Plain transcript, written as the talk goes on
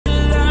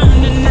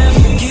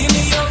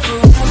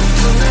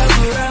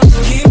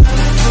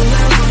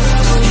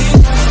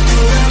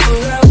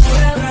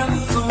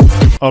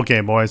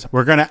Okay, boys,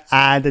 we're going to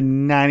add the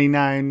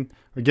 99.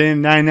 We're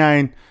getting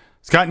 99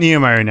 Scott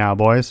Niedermayer now,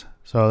 boys.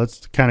 So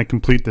let's kind of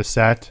complete the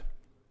set.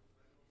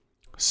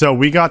 So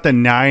we got the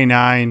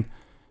 99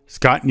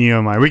 Scott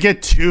Niedermayer. We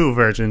get two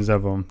versions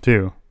of them,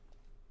 too.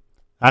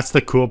 That's the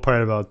cool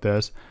part about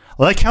this.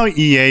 I like how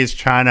EA is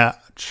trying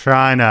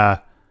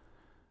to,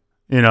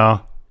 you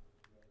know,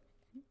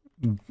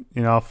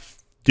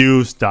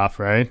 do stuff,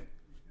 right?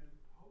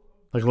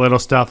 Like little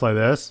stuff like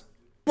this.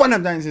 What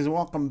up, Dynasties?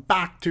 Welcome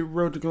back to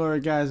Road to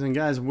Glory, guys. And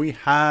guys, we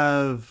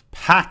have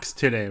packs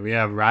today. We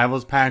have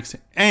Rivals packs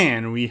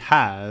and we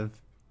have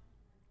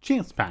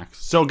Chance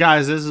packs. So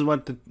guys, this is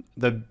what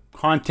the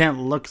content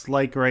looks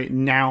like right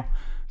now.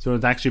 So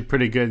it's actually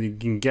pretty good. You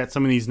can get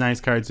some of these nice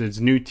cards.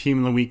 There's new Team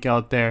of the Week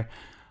out there.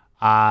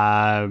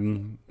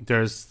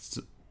 There's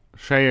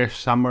Shreya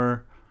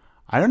Summer.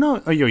 I don't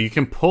know. Oh, yo, you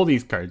can pull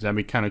these cards. That'd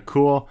be kind of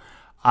cool.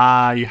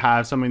 You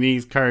have some of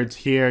these cards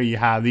here. You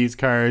have these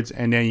cards,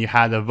 and then you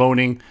have the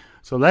voting.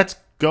 So let's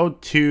go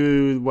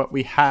to what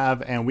we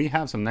have, and we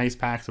have some nice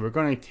packs. So we're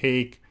going to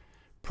take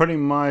pretty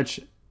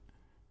much,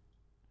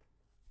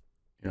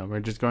 we're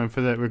just going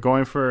for we're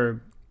going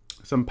for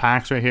some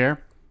packs right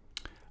here.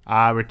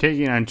 We're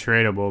taking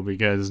untradeable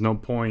because there's no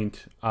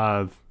point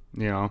of,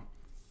 we're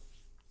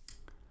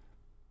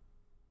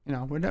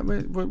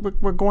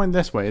going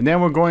this way. And then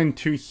we're going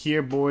to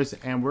here, boys,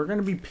 and we're going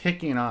to be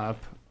picking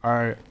up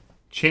our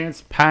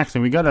Chance packs,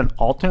 and we got an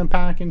ultimate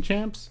pack in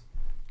Champs.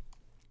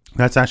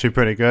 That's actually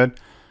pretty good.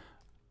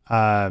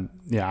 Yeah,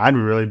 I had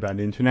really bad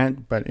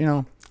internet, but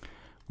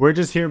we're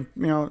just here,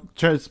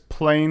 just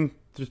playing,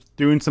 just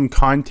doing some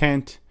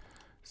content.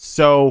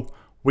 So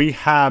we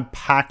have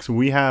packs.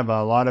 We have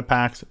a lot of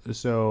packs.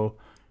 So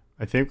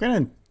I think we're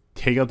gonna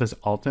take out this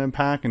ultimate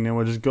pack, and then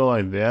we'll just go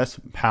like this,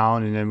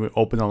 pound, and then we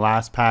open the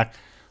last pack.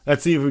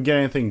 Let's see if we get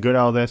anything good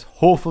out of this.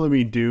 Hopefully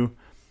we do.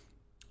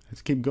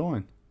 Let's keep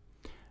going.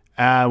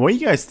 What do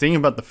you guys think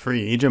about the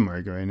free agent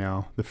market right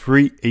now? The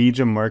free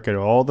agent market,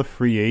 all the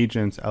free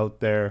agents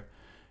out there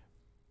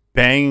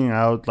banging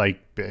out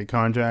like big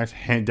contracts.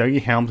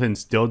 Dougie Hamilton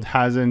still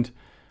hasn't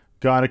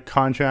got a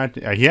contract.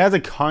 He has a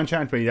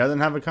contract, but he doesn't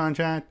have a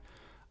contract.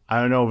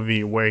 I don't know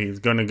where he's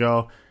going to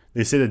go.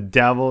 They say the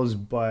Devils,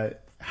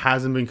 but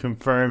hasn't been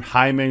confirmed.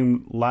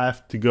 Hyman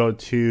left to go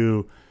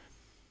to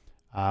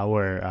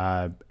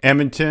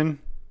Edmonton.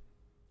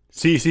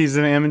 CC's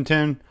in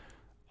Edmonton.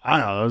 I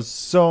don't know. There's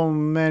so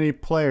many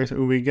players.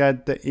 Ooh, we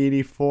got the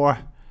 84.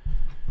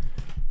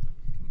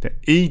 The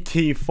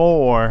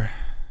 84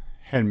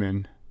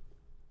 Hedman.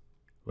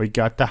 We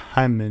got the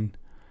Hyman.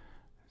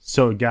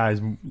 So, guys,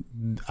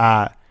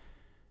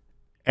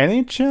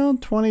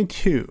 NHL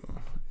 22.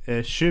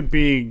 It should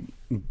be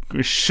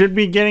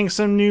getting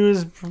some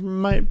news.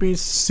 Might be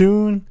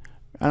soon.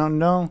 I don't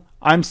know.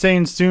 I'm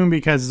saying soon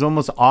because it's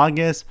almost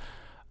August.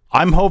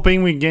 I'm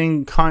hoping we're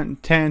getting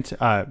content,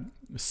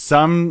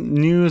 some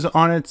news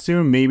on it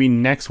soon. Maybe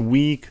next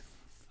week.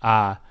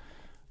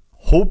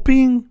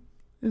 Hoping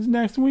is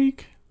next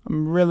week.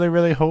 I'm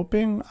really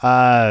hoping.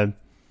 I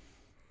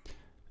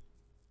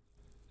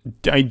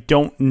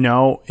don't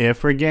know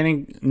if we're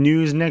getting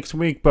news next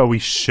week, but we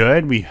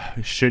should. We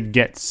should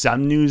get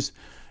some news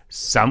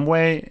some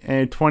way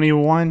in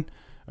 21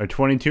 or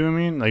 22. I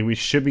mean, like we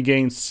should be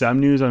getting some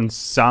news on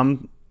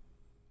some,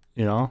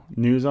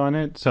 news on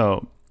it.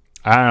 So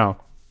I don't know.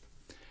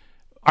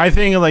 I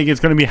think like it's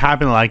gonna be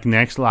happening like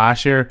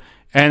last year,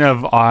 end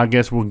of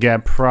August. We'll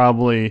get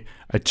probably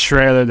a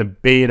trailer, the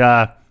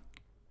beta,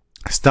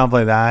 stuff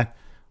like that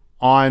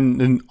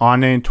on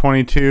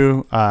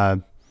 22.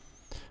 I'm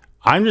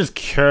just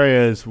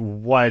curious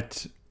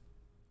what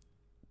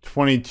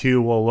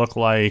 22 will look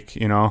like.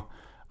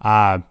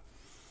 I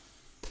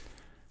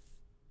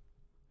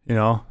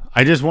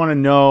just want to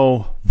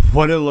know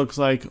what it looks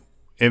like.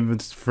 If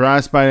it's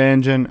Frostbite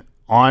engine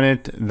on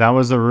it, that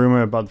was the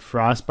rumor about the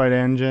Frostbite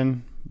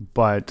engine,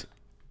 but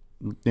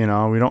we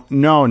don't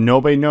know.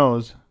 Nobody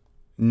knows.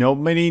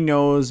 Nobody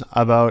knows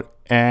about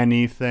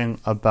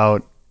anything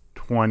about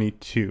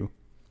 22.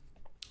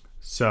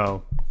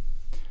 So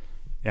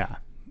yeah,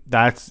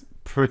 that's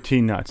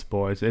pretty nuts,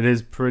 boys. It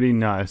is pretty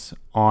nuts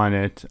on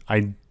it.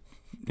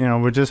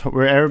 Everybody's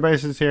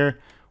just here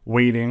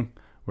waiting.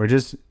 We're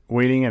just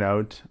waiting it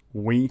out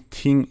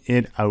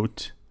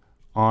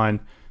on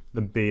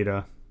the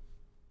beta.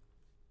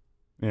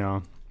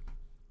 We're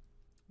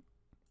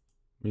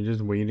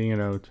just waiting it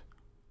out.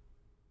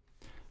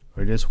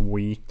 We're just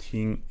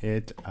waiting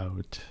it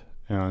out.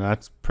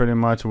 That's pretty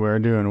much what we're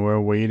doing. We're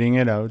waiting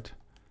it out.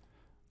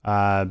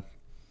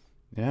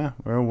 Yeah,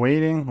 we're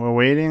waiting.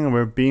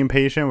 We're being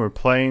patient. We're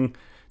playing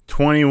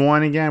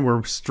 21 again.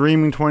 We're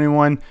streaming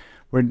 21.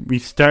 We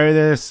started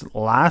this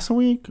last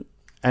week,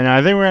 and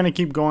I think we're going to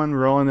keep going,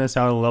 rolling this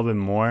out a little bit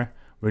more.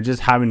 We're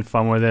just having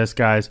fun with this,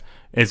 guys.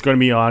 It's going to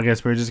be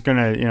August. We're just going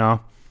to,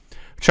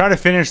 try to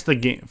finish the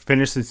game,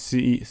 finish the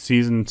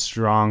season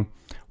strong.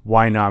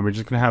 Why not? We're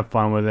just going to have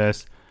fun with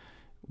this.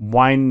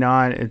 Why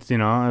not? It's,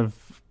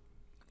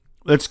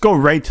 let's go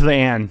right to the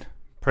end,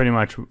 pretty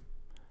much.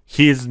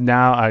 He's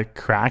now a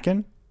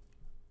Kraken.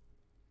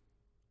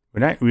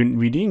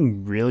 We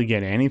didn't really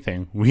get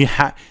anything. We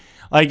had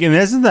like, and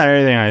this is the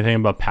other thing I think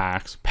about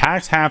packs.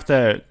 Packs have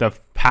to, the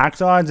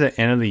packs odds at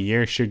the end of the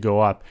year should go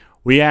up.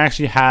 We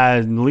actually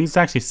had the Leafs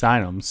actually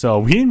sign them, so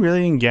we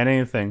really didn't get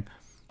anything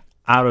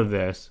out of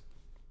this.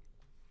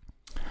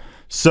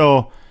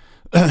 So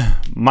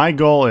my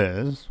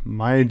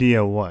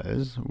idea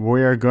was,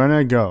 we're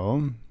gonna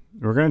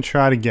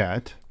try to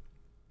get.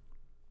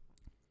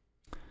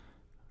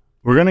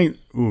 We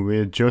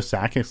had Joe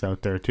Sakic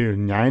out there too.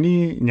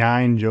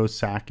 99 Joe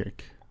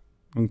Sakic.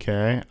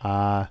 Okay.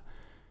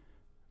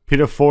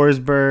 Peter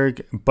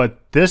Forsberg.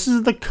 But this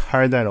is the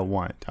card that I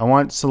want. I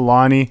want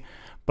Solani.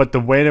 But the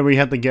way that we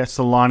have to get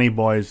Solani,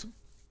 boys,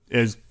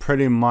 is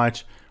pretty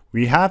much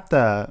we have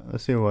to.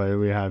 Let's see what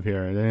we have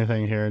here.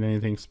 Anything here?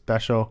 Anything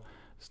special?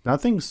 There's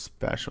nothing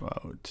special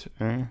out.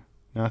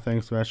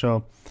 Nothing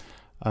special.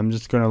 I'm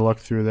just gonna look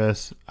through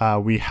this.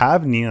 We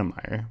have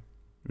NIEDERMAYER.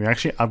 We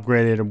actually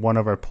upgraded one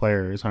of our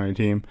players on our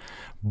team.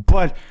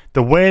 But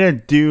the way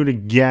to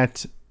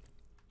get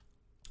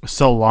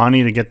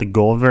Solani to get the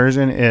gold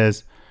version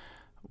is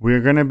we're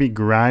going to be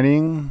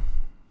grinding.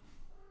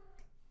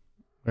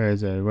 Where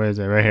is it?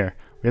 Right here.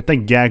 We have to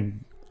get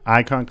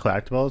icon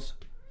collectibles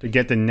to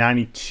get the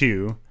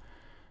 92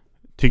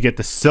 to get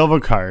the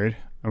silver card.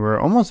 And we're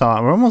almost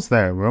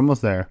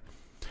there.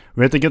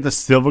 We have to get the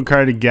silver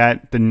card to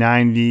get the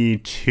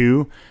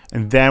 92,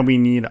 and then we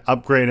need to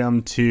upgrade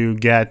them to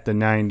get the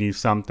 90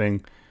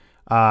 something.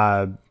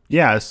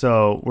 Yeah,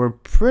 so I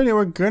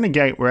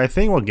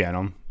think we'll get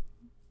them.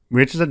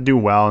 We just have to do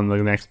well in the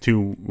next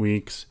 2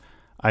 weeks,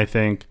 I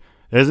think.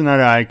 There's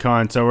another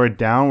icon, so we're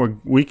down.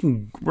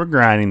 We're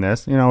grinding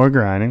this. You know, we're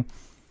grinding.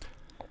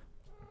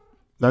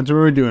 That's what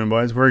we're doing,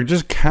 boys. We're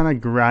just kind of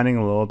grinding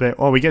a little bit.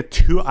 Oh, we get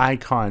 2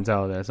 icons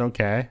out of this.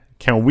 Okay.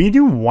 Can we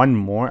do one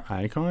more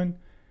icon?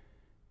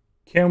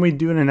 Can we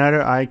do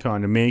another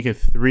icon to make it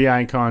 3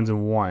 icons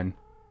in 1?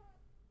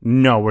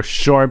 No, we're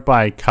short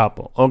by a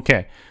couple.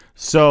 Okay,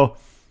 so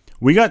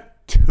we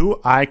got 2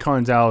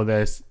 icons out of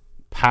this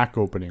pack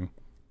opening.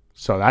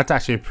 So that's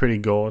actually pretty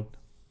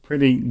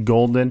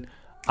golden,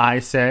 I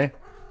say.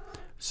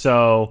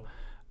 So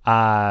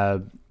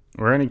we're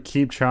gonna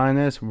keep trying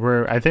this.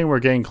 I think we're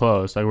getting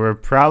close. Like, we're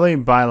probably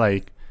by,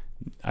 like,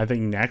 I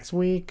think next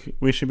week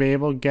we should be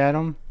able to get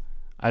them.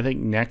 I think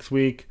next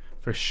week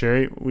for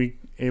sure we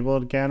able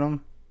to get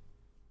them.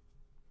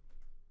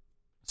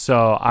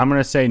 So I'm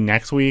gonna say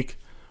next week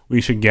we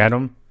should get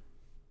them.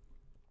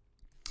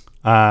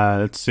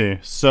 Let's see.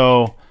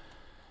 So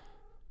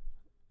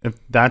if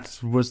that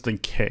was the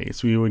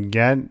case, we would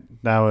get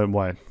that. Would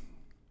what?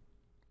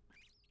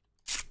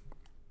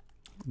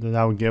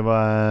 That would give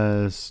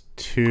us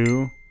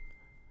 2.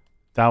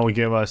 That would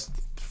give us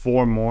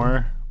 4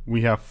 more.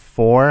 We have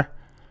 4.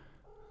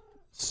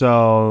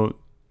 So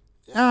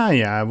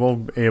yeah,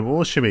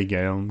 we should be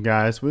getting them,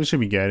 guys. We should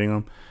be getting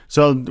them.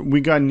 So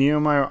we got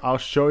NIEDERMAYER. I'll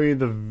show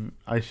you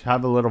I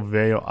have a little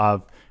video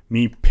of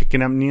me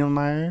picking up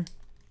NIEDERMAYER.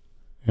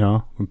 You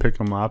know, we pick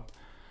them up.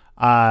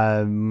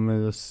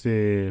 Let's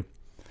see.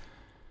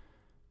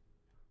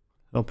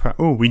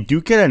 Oh, we do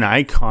get an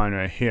icon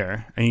right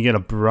here, and you get a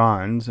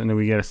bronze, and then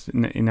we get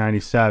a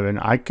 97.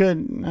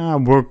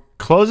 We're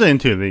closing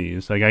into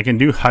these. Like, I can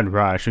do HUD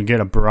Rush and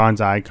get a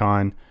bronze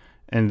icon,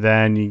 and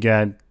then you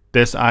get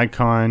this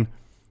icon.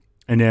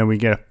 And then we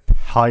get a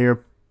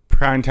higher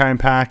primetime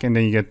pack, and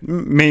then you get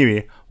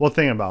maybe we'll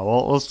think about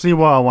it. We'll see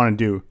what I want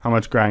to do, how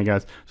much grind,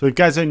 guys. So if you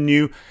guys are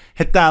new,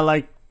 hit that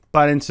like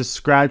button,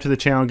 subscribe to the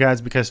channel, guys,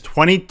 because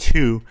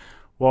 22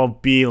 will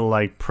be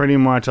like pretty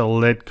much a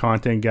lit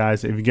content,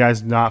 guys. If you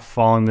guys are not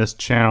following this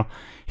channel,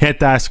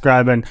 hit that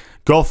subscribe button.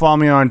 Go follow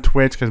me on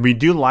Twitch, because we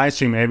do live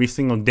stream every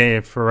single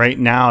day. For right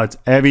now, it's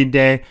every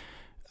day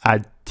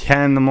at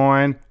 10 in the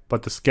morning,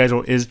 but the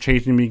schedule is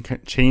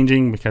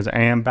changing because I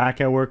am back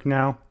at work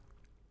now.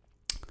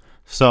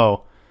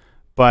 So,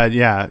 but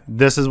yeah,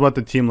 this is what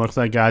the team looks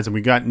like, guys. And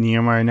we got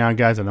NIEDERMAYER now,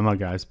 guys. And I'm out,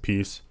 guys.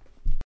 Peace.